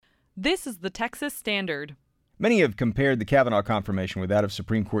This is the Texas Standard. Many have compared the Kavanaugh confirmation with that of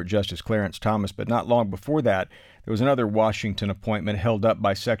Supreme Court Justice Clarence Thomas, but not long before that, there was another Washington appointment held up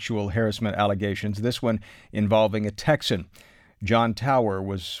by sexual harassment allegations, this one involving a Texan. John Tower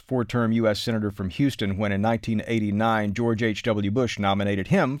was four-term U.S. Senator from Houston when in 1989 George H.W. Bush nominated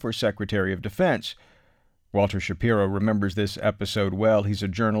him for Secretary of Defense. Walter Shapiro remembers this episode well. He's a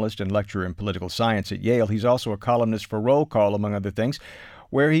journalist and lecturer in political science at Yale. He's also a columnist for Roll Call, among other things,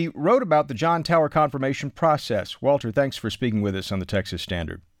 where he wrote about the John Tower confirmation process. Walter, thanks for speaking with us on the Texas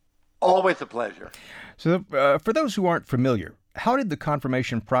Standard. Always a pleasure. So for those who aren't familiar, how did the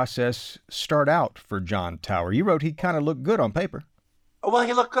confirmation process start out for John Tower? You wrote he kind of looked good on paper. Well,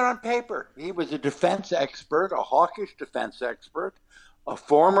 he looked good on paper. He was a defense expert, a hawkish defense expert, a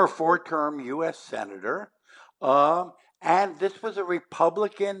former four-term U.S. Senator, and this was a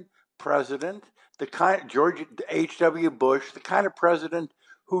Republican president, the kind George H.W. Bush, the kind of president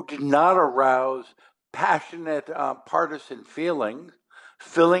who did not arouse passionate partisan feelings,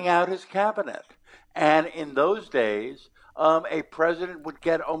 filling out his cabinet. And in those days, a president would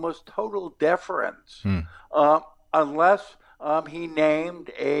get almost total deference unless he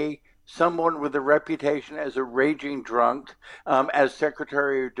named someone with a reputation as a raging drunk as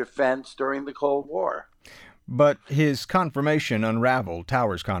Secretary of Defense during the Cold War. But his confirmation unraveled,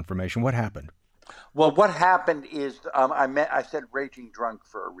 Tower's confirmation. What happened? Well, what happened is I said raging drunk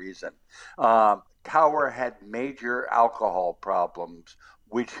for a reason. Tower had major alcohol problems,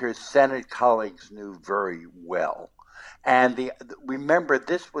 which his Senate colleagues knew very well. And remember,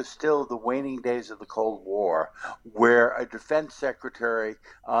 this was still the waning days of the Cold War, where a defense secretary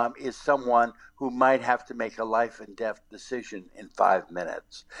is someone who might have to make a life and death decision in 5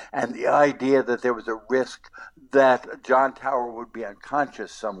 minutes. And the idea that there was a risk that John Tower would be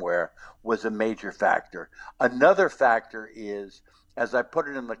unconscious somewhere was a major factor. Another factor is, as I put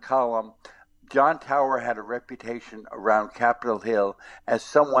it in the column, John Tower had a reputation around Capitol Hill as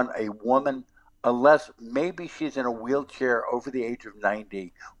someone a woman, unless maybe she's in a wheelchair over the age of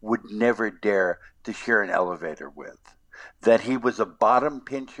 90, would never dare to share an elevator with. That he was a bottom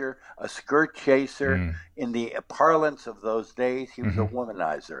pincher, a skirt chaser. In the parlance of those days, he was a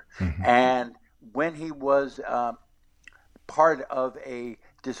womanizer. And when he was part of a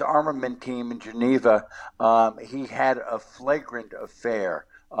disarmament team in Geneva, he had a flagrant affair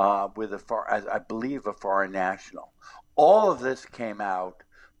with I believe a foreign national. All of this came out,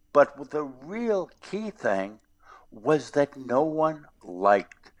 but the real key thing was that no one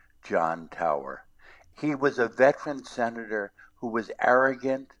liked John Tower. He was a veteran senator who was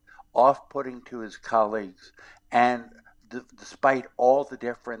arrogant, off-putting to his colleagues, and despite all the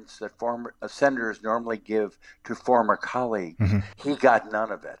deference that senators normally give to former colleagues, he got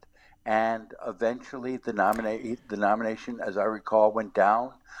none of it. And eventually the nomination, as I recall, went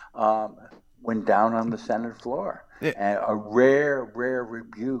down on the Senate floor. And a rare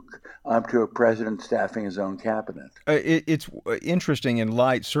rebuke to a president staffing his own cabinet. It's interesting in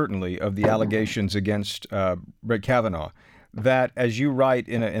light, certainly, of the allegations against Brett Kavanaugh, that, as you write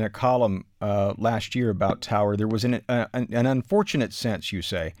in a column last year about Tower, there was an unfortunate sense, you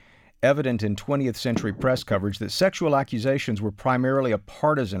say, evident in 20th century press coverage that sexual accusations were primarily a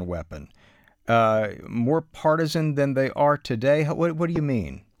partisan weapon, more partisan than they are today. What do you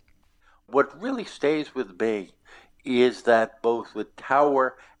mean? What really stays with me is that both with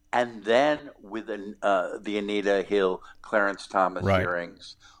Tower and then with the Anita Hill, Clarence Thomas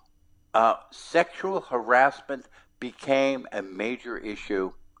hearings, sexual harassment became a major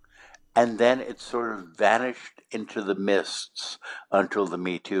issue, and then it sort of vanished into the mists until the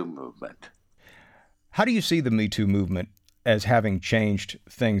Me Too movement. How do you see the Me Too movement as having changed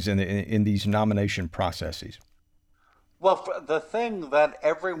things in these nomination processes? Well, the thing that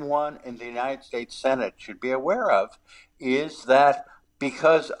everyone in the United States Senate should be aware of is that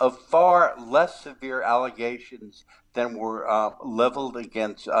because of far less severe allegations than were leveled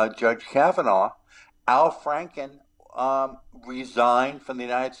against Judge Kavanaugh, Al Franken resigned from the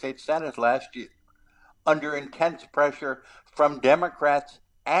United States Senate last year under intense pressure from Democrats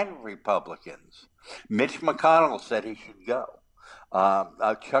and Republicans. Mitch McConnell said he should go.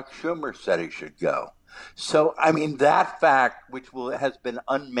 Chuck Schumer said he should go. So, I mean, that fact, which has been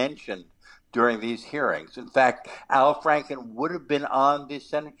unmentioned during these hearings. In fact, Al Franken would have been on the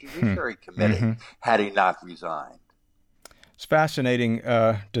Senate Judiciary Committee had he not resigned. It's fascinating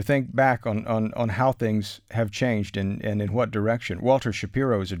to think back on how things have changed and in what direction. Walter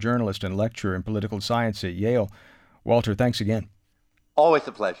Shapiro is a journalist and lecturer in political science at Yale. Walter, thanks again. Always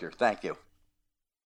a pleasure. Thank you.